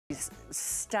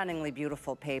Stunningly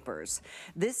beautiful papers.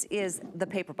 This is the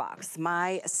paper box,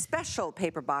 my special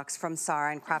paper box from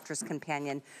Sarah and Crafter's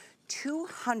Companion.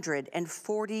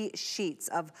 240 sheets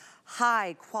of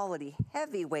high quality,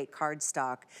 heavyweight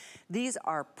cardstock. These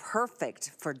are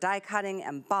perfect for die cutting,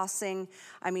 embossing.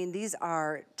 I mean, these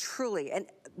are truly, and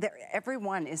every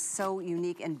one is so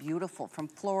unique and beautiful, from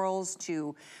florals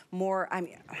to more, I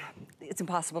mean, it's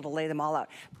impossible to lay them all out,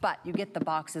 but you get the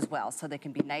box as well, so they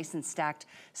can be nice and stacked.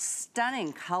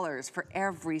 Stunning colors for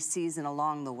every season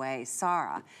along the way.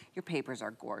 Sarah, your papers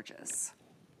are gorgeous.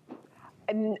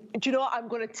 And do you know what? I'm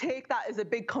going to take that as a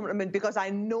big compliment, because I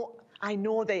know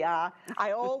they are.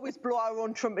 I always blow our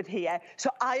own trumpet here. So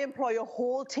I employ a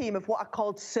whole team of what are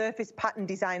called surface pattern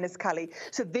designers, Callie.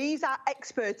 So these are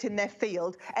experts in their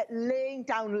field at laying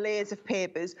down layers of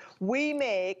papers. We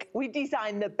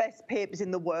design the best papers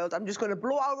in the world. I'm just going to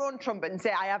blow our own trumpet and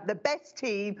say I have the best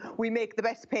team. We make the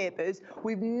best papers.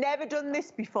 We've never done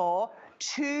this before.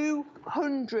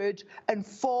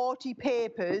 240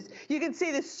 papers. You can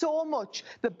see there's so much.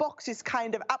 The box is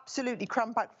kind of absolutely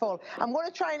cram-packed full. I'm going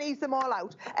to try and ease them all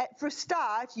out. For a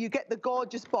start, you get the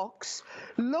gorgeous box.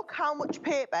 Look how much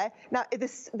paper. Now,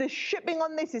 the shipping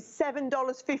on this is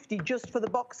 $7.50 just for the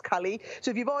box, Callie. So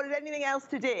if you've ordered anything else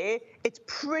today, it's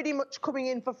pretty much coming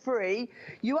in for free.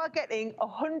 You are getting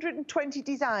 120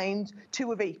 designs,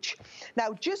 2 of each.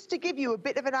 Now, just to give you a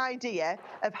bit of an idea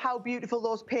of how beautiful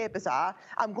those papers are,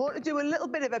 I'm going to do a little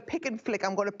bit of a pick and flick.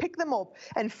 I'm going to pick them up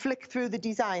and flick through the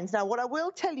designs. Now, what I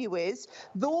will tell you is,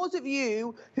 those of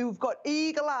you who've got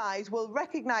eagle eyes will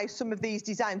recognize some of these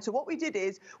designs. So what we did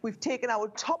is, we've taken our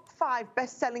top 5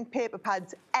 best-selling paper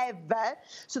pads ever.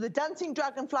 So the Dancing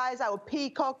Dragonflies, our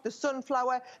Peacock, the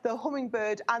Sunflower, the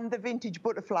Hummingbird, and the Vintage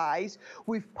Butterflies.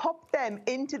 We've popped them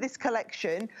into this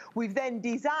collection. We've then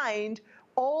designed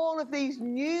all of these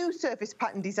new surface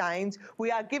pattern designs.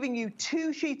 We are giving you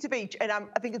 2 sheets of each, and I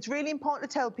think it's really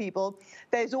important to tell people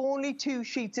there's only 2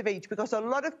 sheets of each, because a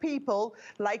lot of people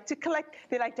like to collect.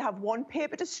 They like to have 1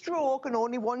 paper to stroke and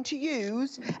only 1 to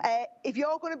use. If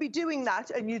you're going to be doing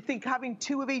that and you think having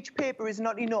 2 of each paper is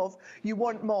not enough, you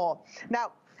want more.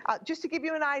 Now, just to give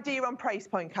you an idea on price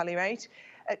point, Callie, right?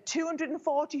 At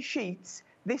 240 sheets,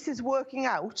 this is working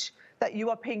out that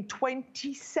you are paying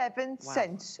 27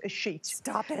 cents a sheet.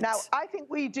 Stop it. Now, I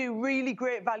think we do really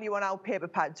great value on our paper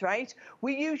pads, right?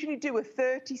 We usually do a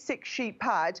 36-sheet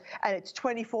pad, and it's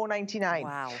 $24.99.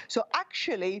 Wow. So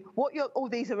actually,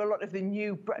 these are a lot of the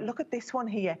new, look at this one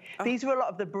here. Oh. These are a lot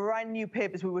of the brand new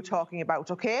papers we were talking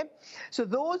about, okay? So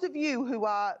those of you who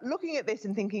are looking at this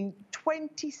and thinking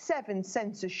 27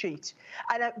 cents a sheet,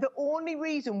 and the only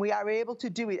reason we are able to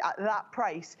do it at that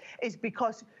price is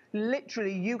because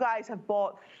literally, you guys have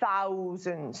bought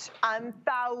thousands and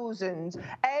thousands.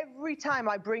 Every time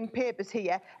I bring papers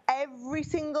here, every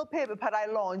single paper pad I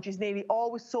launch is nearly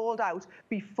always sold out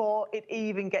before it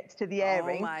even gets to the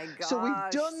airing. Oh my gosh. So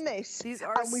we've done this,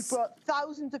 and we've brought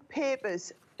thousands of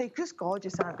papers. They're just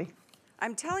gorgeous, aren't they?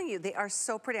 I'm telling you, they are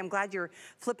so pretty. I'm glad you're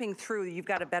flipping through. You've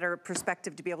got a better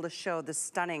perspective to be able to show the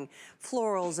stunning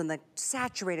florals and the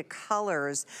saturated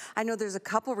colors. I know there's a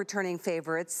couple returning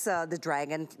favorites,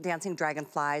 the Dancing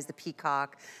Dragonflies, the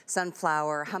Peacock,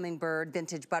 Sunflower, Hummingbird,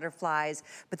 Vintage Butterflies,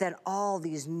 but then all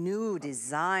these new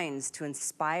designs to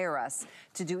inspire us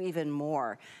to do even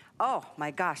more. Oh my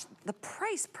gosh, the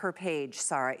price per page,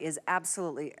 Sarah, is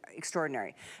absolutely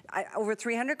extraordinary. Over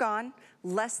 300 gone,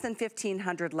 less than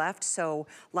 1,500 left, so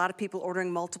a lot of people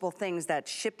ordering multiple things. That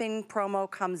shipping promo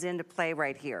comes into play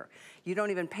right here. You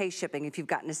don't even pay shipping if you've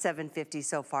gotten to $7.50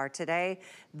 so far today.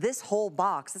 This whole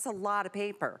box, that's a lot of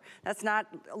paper. That's not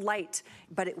light,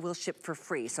 but it will ship for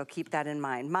free, so keep that in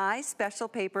mind. My special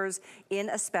papers in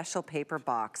a special paper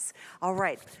box. All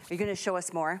right, are you gonna show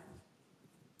us more?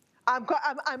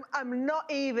 I'm not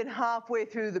even halfway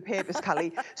through the papers,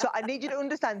 Callie. So I need you to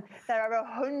understand there are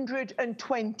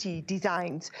 120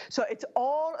 designs. So it's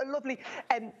all lovely.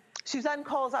 Suzanne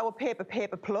calls our paper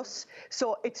Paper Plus.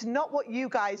 So it's not what you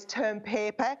guys term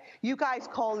paper. You guys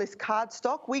call this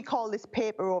cardstock. We call this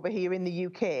paper over here in the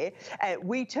UK.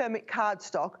 We term it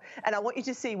cardstock. And I want you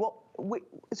to see what,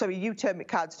 you term it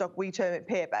cardstock, we term it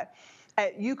paper.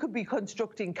 You could be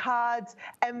constructing cards,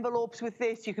 envelopes with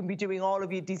this. You can be doing all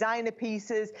of your designer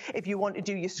pieces. If you want to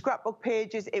do your scrapbook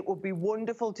pages, it would be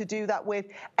wonderful to do that with.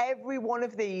 Every one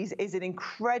of these is an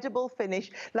incredible finish.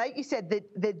 Like you said,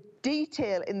 the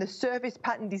detail in the surface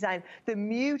pattern design, the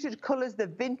muted colors, the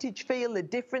vintage feel, the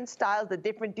different styles, the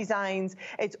different designs.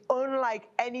 It's unlike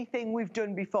anything we've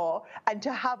done before. And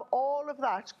to have all of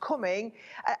that coming,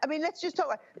 I mean, let's just talk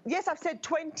about, yes, I've said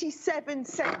 27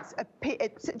 cents,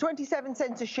 27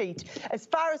 cents a sheet. As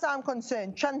far as I'm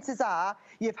concerned, chances are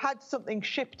you've had something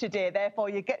shipped today, therefore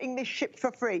you're getting this shipped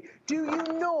for free. Do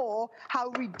you know how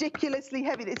ridiculously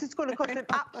heavy this is going to cost? An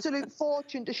absolute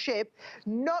fortune to ship.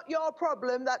 Not your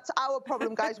problem, that's our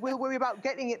problem, guys. We'll worry about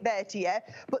getting it there to you.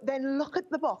 But then look at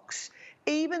the box.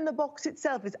 Even the box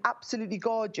itself is absolutely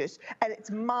gorgeous, and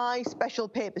it's my special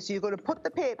paper. So you're going to put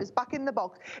the papers back in the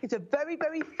box. It's a very,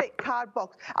 very thick card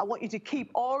box. I want you to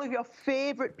keep all of your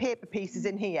favorite paper pieces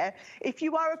in here. If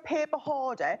you are a paper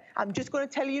hoarder, I'm just going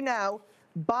to tell you now,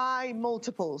 buy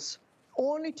multiples.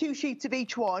 Only 2 sheets of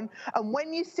each one. And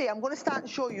when you see, I'm going to start and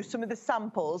show you some of the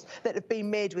samples that have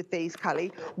been made with these,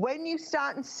 Callie. When you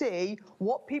start and see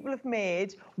what people have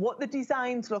made, what the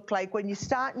designs look like, when you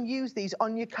start and use these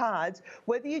on your cards,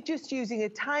 whether you're just using a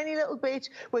tiny little bit,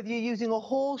 whether you're using a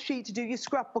whole sheet to do your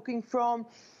scrapbooking from,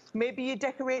 maybe you're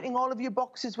decorating all of your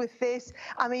boxes with this.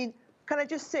 I mean, can I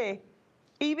just say,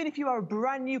 even if you are a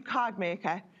brand new card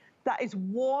maker, that is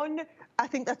I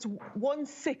think that's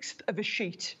 1/6 of a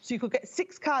sheet. So you could get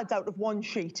 6 cards out of 1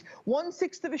 sheet.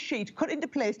 1/6 of a sheet, cut into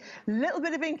place, little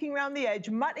bit of inking around the edge,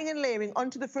 matting and layering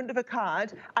onto the front of a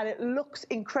card, and it looks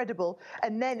incredible.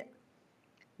 And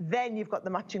then you've got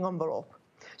the matching envelope.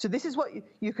 So this is what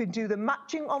you can do, the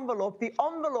matching envelope. The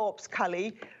envelopes,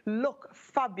 Callie, look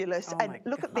fabulous. And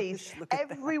look at these.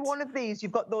 Every one of these,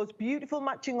 you've got those beautiful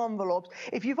matching envelopes.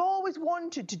 If you've always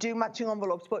wanted to do matching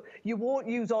envelopes, but you won't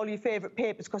use all your favourite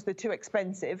papers because they're too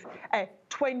expensive,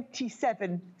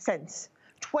 27 cents.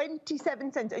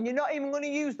 27 cents, and you're not even going to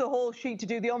use the whole sheet to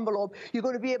do the envelope. You're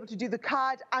going to be able to do the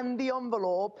card and the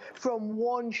envelope from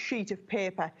 1 sheet of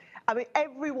paper. I mean,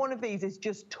 every one of these is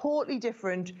just totally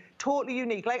different, totally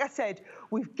unique. Like I said,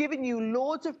 we've given you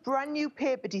loads of brand new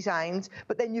paper designs,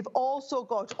 but then you've also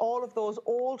got all of those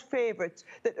old favourites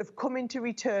that have come into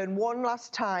return one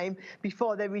last time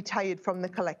before they're retired from the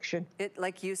collection.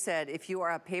 Like you said, if you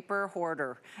are a paper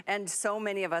hoarder, and so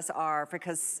many of us are,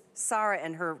 because Sarah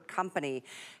and her company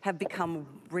have become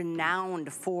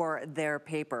renowned for their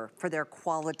paper, for their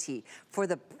quality, for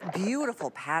the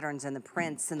beautiful patterns and the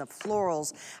prints and the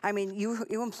florals. I mean,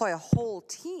 you employ a whole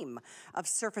team of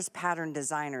surface pattern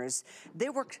designers. They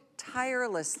work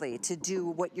tirelessly to do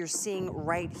what you're seeing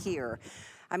right here.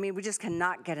 I mean, we just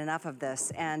cannot get enough of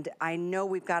this. And I know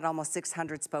we've got almost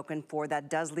 600 spoken for. That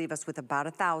does leave us with about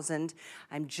 1,000.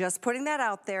 I'm just putting that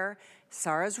out there.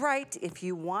 Sarah's right. If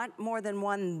you want more than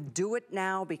one, do it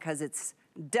now, because it's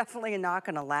definitely not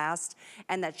gonna last.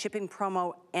 And that shipping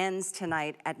promo ends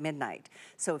tonight at midnight.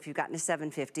 So if you've gotten to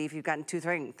 750, if you've gotten 2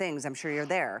 things, I'm sure you're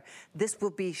there. This will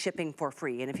be shipping for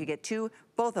free. And if you get 2,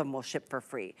 both of them will ship for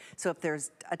free. So if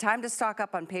there's a time to stock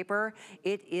up on paper,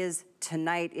 it is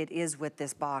tonight. It is with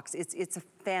this box. It's a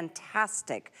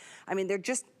fantastic. I mean,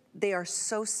 they are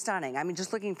so stunning. I mean,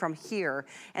 just looking from here,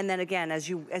 and then again, as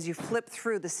you flip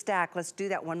through the stack, let's do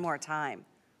that one more time.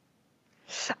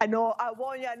 I know, I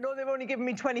warn you, I know they've only given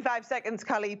me 25 seconds,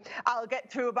 Callie. I'll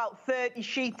get through about 30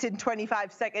 sheets in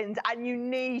 25 seconds, and you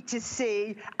need to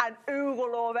see and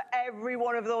oogle over every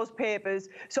one of those papers.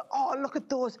 So, oh, look at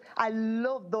those. I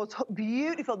love those,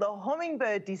 beautiful. The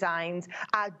hummingbird designs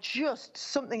are just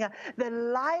something. The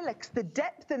lilacs, the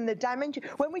depth and the dimension.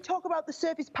 When we talk about the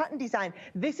surface pattern design,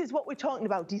 this is what we're talking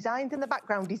about. Designs in the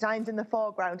background, designs in the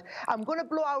foreground. I'm going to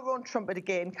blow our own trumpet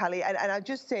again, Callie, and I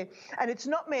just say, and it's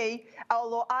not me,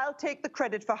 although I'll take the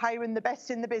credit for hiring the best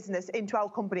in the business into our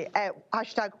company.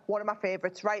 Hashtag one of my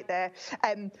favourites right there.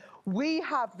 We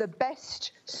have the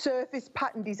best surface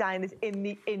pattern designers in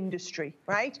the industry,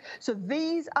 right? So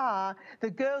these are the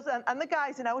girls and the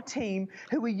guys in our team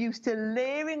who are used to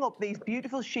layering up these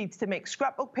beautiful sheets to make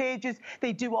scrapbook pages.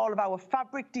 They do all of our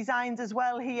fabric designs as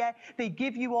well here. They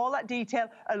give you all that detail.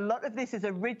 A lot of this is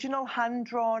original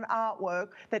hand-drawn artwork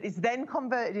that is then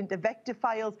converted into vector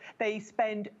files. They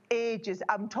spend ages,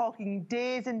 I'm talking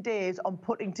days and days, on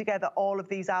putting together all of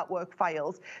these artwork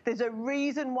files. There's a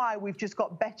reason why we've just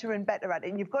got better and better at it.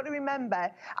 And you've got to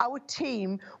remember, our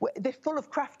team, they're full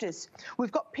of crafters.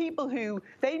 We've got people who,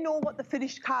 they know what the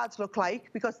finished cards look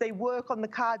like because they work on the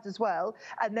cards as well.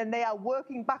 And then they are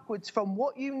working backwards from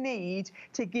what you need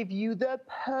to give you the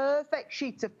perfect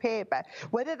sheets of paper.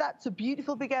 Whether that's a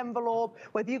beautiful big envelope,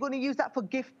 whether you're going to use that for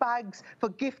gift bags, for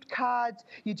gift cards,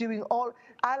 you're doing all,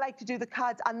 I like to do the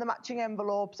cards and the matching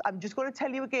envelopes. I'm just going to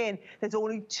tell you again, there's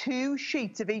only 2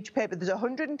 sheets of each paper. There's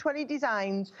 120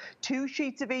 designs, 2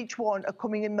 sheets of each each one are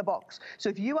coming in the box. So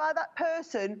if you are that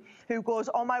person who goes,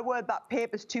 oh my word, that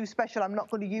paper's too special, I'm not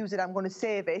going to use it, I'm going to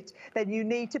save it, then you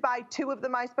need to buy 2 of the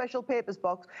My Special Papers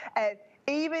box.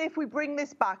 Even if we bring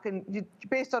this back, and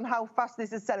based on how fast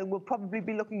this is selling, we'll probably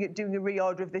be looking at doing a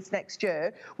reorder of this next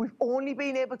year. We've only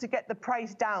been able to get the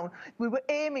price down. We were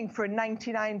aiming for a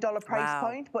 $99 price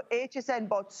point, but HSN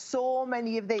bought so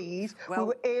many of these, we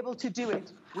were able to do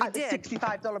it at the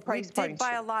 $65 price point. We did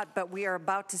buy a lot, but we are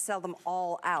about to sell them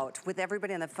all out. With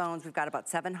everybody on the phones, we've got about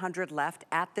 700 left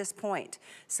at this point.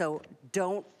 So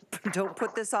don't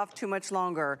put this off too much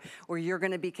longer, or you're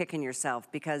gonna be kicking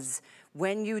yourself, because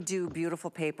when you do beautiful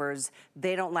papers,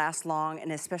 they don't last long,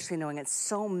 and especially knowing that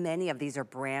so many of these are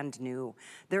brand new.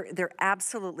 They're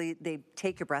absolutely, they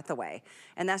take your breath away.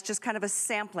 And that's just kind of a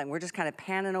sampling. We're just kind of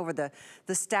panning over the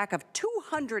stack of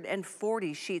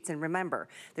 240 sheets, and remember,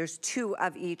 there's 2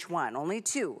 of each one, only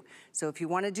 2. So if you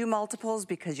wanna do multiples,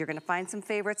 because you're gonna find some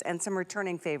favorites and some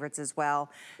returning favorites as well,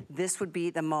 this would be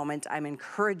the moment. I'm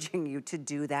encouraging you to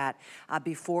do that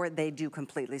before they do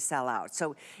completely sell out.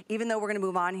 So even though we're gonna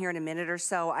move on here in a minute or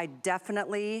so, I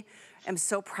definitely am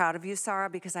so proud of you, Sarah,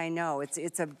 because I know it's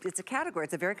a category.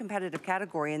 It's a very competitive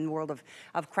category in the world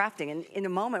of crafting. And in a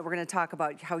moment, we're going to talk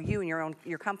about how you and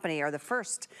your company are the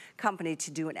first company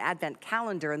to do an advent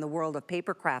calendar in the world of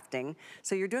paper crafting.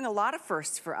 So you're doing a lot of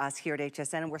firsts for us here at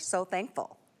HSN, and we're so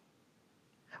thankful.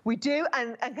 We do,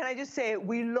 and can I just say,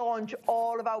 we launch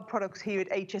all of our products here at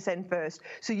HSN first.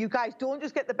 So you guys don't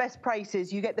just get the best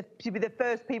prices, you get to be the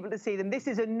first people to see them. This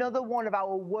is another one of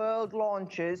our world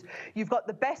launches. You've got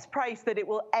the best price that it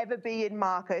will ever be in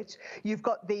market. You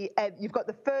are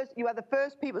the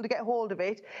first people to get hold of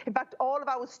it. In fact, all of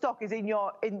our stock is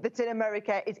that's in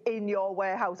America is in your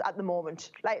warehouse at the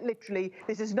moment. Like literally,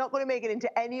 this is not going to make it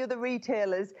into any other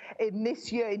retailers in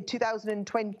this year, in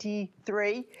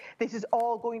 2023. This is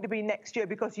all going to be next year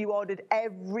because you ordered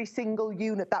every single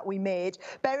unit that we made.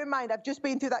 Bear in mind, I've just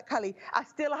been through that, Callie. I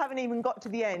still haven't even got to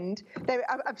the end.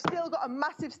 I've still got a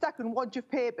massive stack and wad of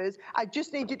papers. I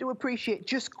just need you to appreciate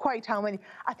just quite how many.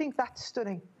 I think that's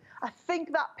stunning. I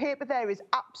think that paper there is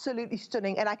absolutely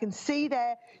stunning, and I can see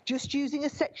there just using a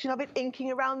section of it,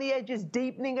 inking around the edges,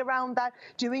 deepening around that,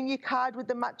 doing your card with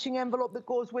the matching envelope that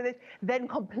goes with it, then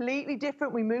completely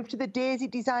different. We move to the daisy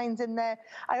designs in there.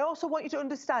 I also want you to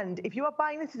understand, if you are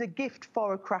buying this as a gift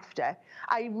for a crafter,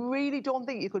 I really don't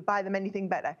think you could buy them anything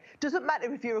better. Doesn't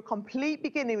matter if you're a complete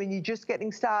beginner and you're just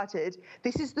getting started,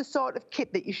 this is the sort of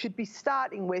kit that you should be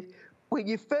starting with. When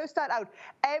you first start out,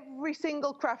 every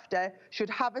single crafter should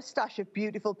have a stash of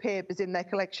beautiful papers in their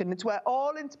collection. It's where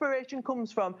all inspiration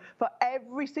comes from for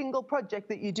every single project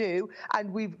that you do,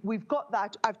 and we've got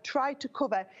that. I've tried to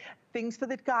cover things for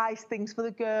the guys, things for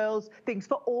the girls, things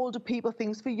for older people,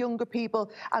 things for younger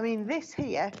people. I mean, this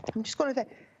here, I'm just going to say,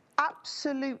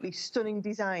 absolutely stunning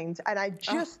designs, and I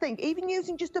just think even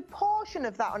using just a portion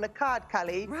of that on a card,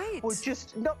 Callie, would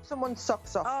just knock someone's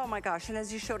socks off. Oh my gosh, and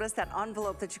as you showed us that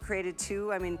envelope that you created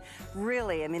too, I mean,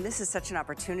 really, I mean, this is such an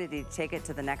opportunity to take it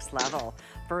to the next level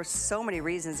for so many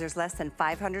reasons. There's less than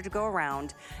 500 to go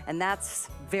around, and that's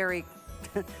very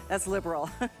that's liberal.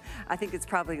 I think it's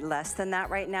probably less than that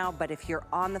right now, but if you're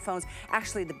on the phones,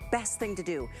 actually the best thing to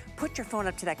do, put your phone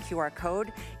up to that QR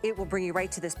code. It will bring you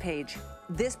right to this page.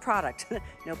 This product,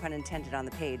 no pun intended on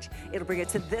the page, it'll bring it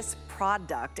to this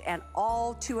product and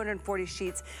all 240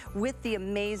 sheets with the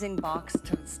amazing box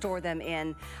to store them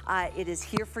in. It is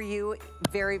here for you,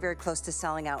 very, very close to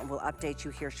selling out, and we'll update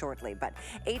you here shortly. But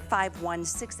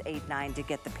 851-689 to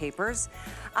get the papers.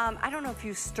 I don't know if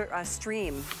you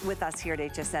stream with us here at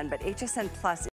HSN, but HSN Plus